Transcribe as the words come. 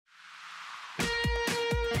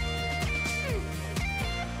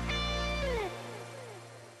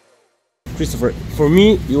Kristoffer, for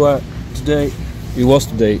me, you was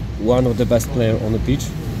today one of the best players on the pitch,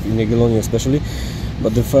 in Jagiellonia especially.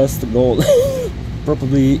 But the first goal,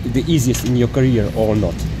 probably the easiest in your career, or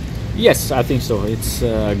not? Yes, I think so. It's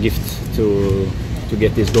a gift to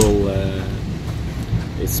get this goal.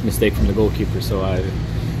 It's a mistake from the goalkeeper, so I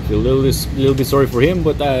feel a little bit sorry for him,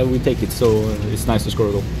 but we take it. So it's nice to score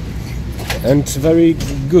a goal. And very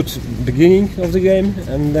good beginning of the game,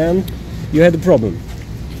 and then you had a problem.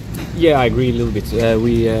 Yeah, I agree a little bit.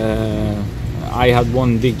 I had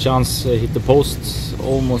one big chance, hit the post,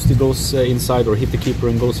 almost it goes inside, or hit the keeper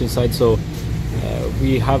and goes inside. So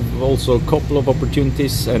we have also a couple of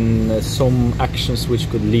opportunities and some actions which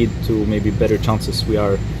could lead to maybe better chances. We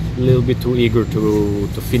are a little bit too eager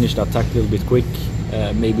to finish the attack a little bit quick.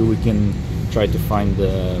 Maybe we can try to find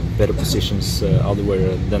better positions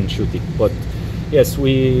otherwhere than shooting. But yes,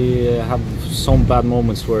 we have some bad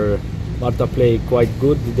moments where Warta play quite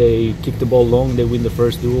good. They kick the ball long, they win the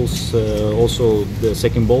first duels, also the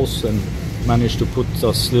second balls, and manage to put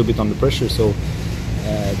us a little bit under pressure. So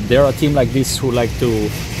there are a team like this who like to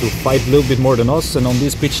fight a little bit more than us, and on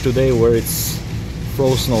this pitch today where it's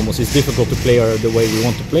frozen almost, it's difficult to play the way we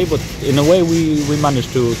want to play, but in a way we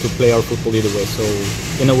managed to play our football either way, so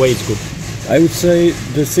in a way it's good. I would say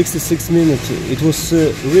the 66th minute, it was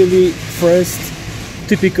really first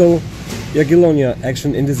typical Jagiellonia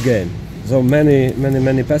action in this game. So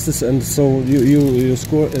many passes, and so you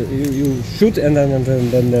score, you shoot, and then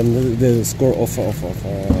the score of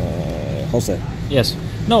Jose. Yes.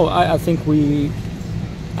 No, I think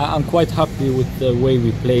I'm quite happy with the way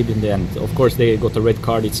we played in the end. Of course, they got a red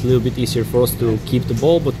card. It's a little bit easier for us to keep the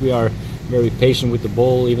ball, but we are very patient with the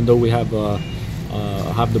ball. Even though we have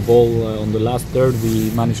the ball on the last third,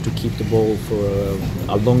 we managed to keep the ball for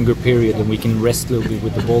a longer period, and we can rest a little bit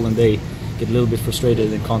with the ball, and they get a little bit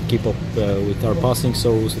frustrated and can't keep up with our passing.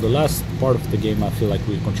 So the last part of the game, I feel like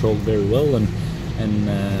we controlled very well, and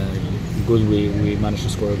good. We managed to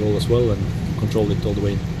score a goal as well and controlled it all the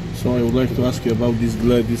way. So I would like to ask you about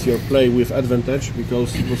this your play with advantage,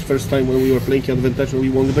 because it was first time when we were playing advantage and we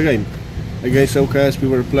won the game. Against LKS we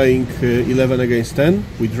were playing 11 against 10,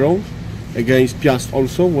 we drew. Against Piast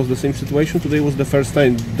also was the same situation. Today was the first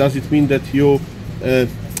time. Does it mean that you,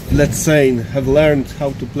 let's say, have learned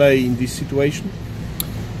how to play in this situation?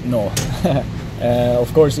 No.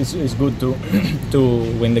 Of course it's good to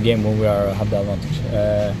win the game when we have the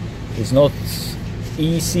advantage. It's not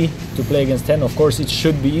easy to play against 10. Of course it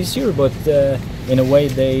should be easier, but in a way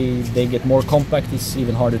they get more compact. It's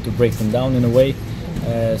even harder to break them down in a way.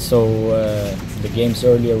 So the games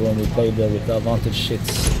earlier when we played with the advantage,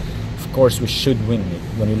 of course we should win it.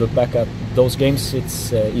 When you look back at those games,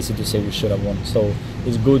 it's easy to say we should have won. So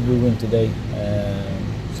it's good we win today.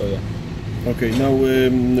 So yeah. Okay, now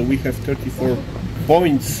we have 34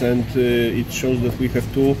 points, and it shows that we have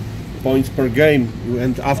 2 points per game.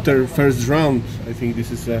 And after first round, I think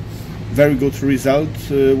this is a very good result.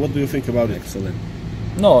 What do you think about it? Excellent.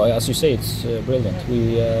 No, as you say, it's brilliant.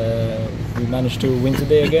 We managed to win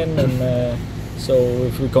today again, and so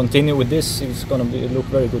if we continue with this, it's gonna look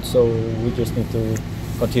very good. So we just need to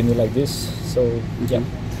continue like this. So yeah.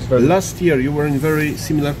 Last year you were in a very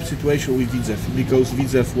similar situation with Widzew, because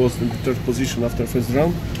Widzew was in the 3rd position after first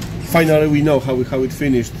round. Finally we know how it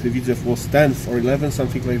finished. Widzew was 10th or 11th,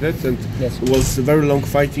 something like that, and yes. It was a very long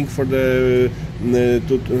fighting for the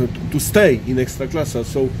to stay in Ekstraklasa.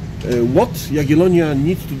 So what Jagiellonia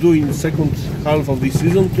needs to do in the second half of this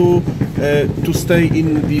season to stay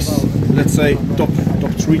in this, let's say, top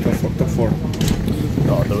 3 or top 4?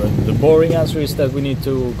 No, the boring answer is that we need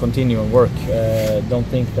to continue and work. Don't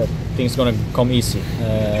think that things are going to come easy.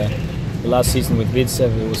 The last season with Widzew,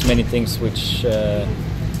 there was many things which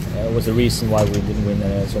was the reason why we didn't win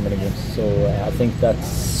so many games. So I think that's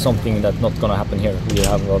something that's not going to happen here. We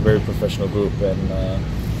have a very professional group,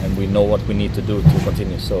 and we know what we need to do to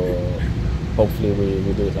continue. So hopefully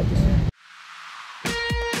we do it like this.